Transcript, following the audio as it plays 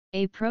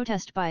A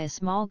protest by a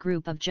small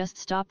group of Just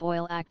Stop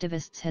Oil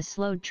activists has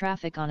slowed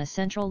traffic on a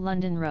central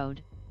London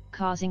road,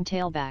 causing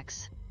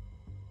tailbacks.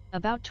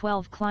 About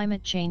 12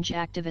 climate change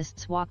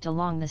activists walked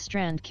along the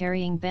Strand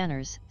carrying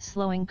banners,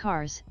 slowing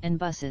cars and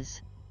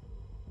buses.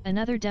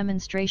 Another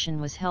demonstration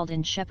was held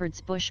in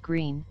Shepherd's Bush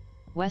Green,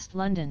 West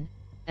London,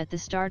 at the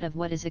start of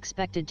what is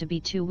expected to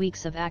be 2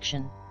 weeks of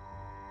action.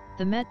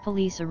 The Met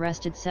Police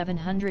arrested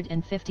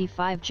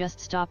 755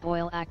 Just Stop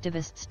Oil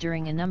activists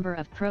during a number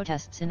of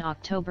protests in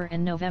October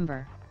and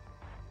November.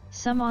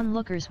 Some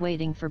onlookers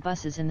waiting for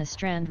buses in the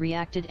Strand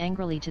reacted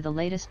angrily to the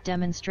latest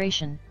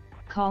demonstration,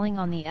 calling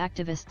on the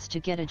activists to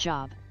get a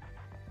job.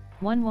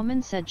 One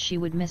woman said she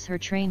would miss her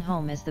train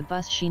home as the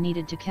bus she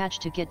needed to catch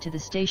to get to the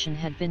station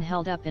had been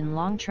held up in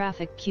long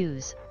traffic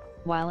queues,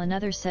 while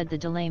another said the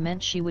delay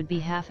meant she would be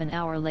half an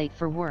hour late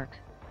for work.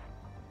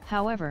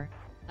 However,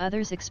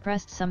 others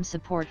expressed some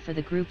support for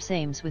the group's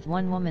aims, with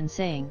one woman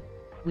saying,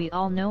 "We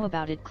all know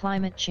about it,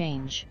 climate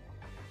change.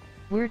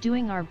 We're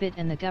doing our bit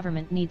and the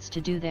government needs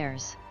to do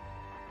theirs."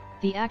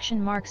 The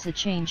action marks a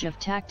change of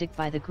tactic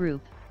by the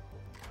group.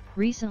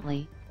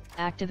 Recently,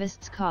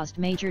 activists caused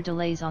major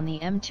delays on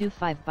the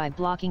M25 by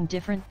blocking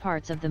different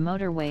parts of the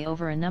motorway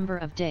over a number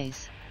of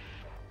days.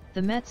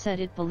 The Met said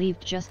it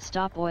believed Just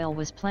Stop Oil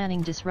was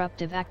planning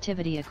disruptive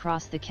activity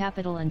across the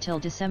capital until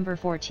December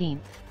 14.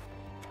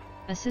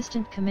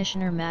 Assistant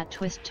Commissioner Matt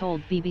Twist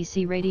told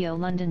BBC Radio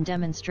London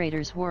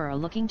demonstrators were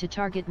looking to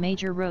target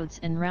major roads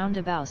and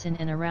roundabouts in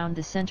and around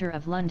the centre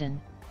of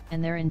London,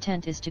 and their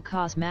intent is to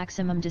cause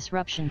maximum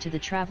disruption to the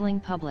travelling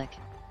public.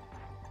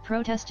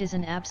 Protest is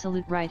an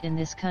absolute right in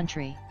this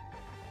country.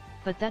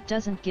 But that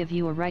doesn't give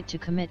you a right to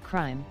commit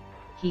crime,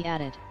 he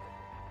added.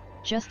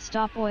 Just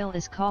Stop Oil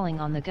is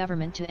calling on the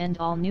government to end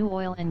all new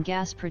oil and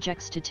gas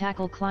projects to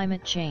tackle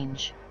climate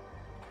change.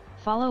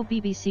 Follow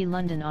BBC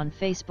London on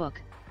Facebook,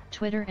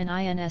 Twitter and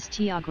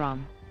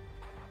Instagram.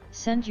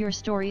 Send your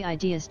story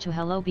ideas to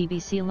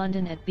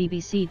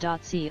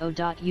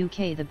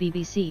hellobbclondon@bbc.co.uk. The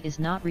BBC is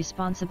not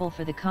responsible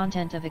for the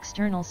content of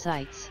external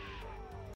sites.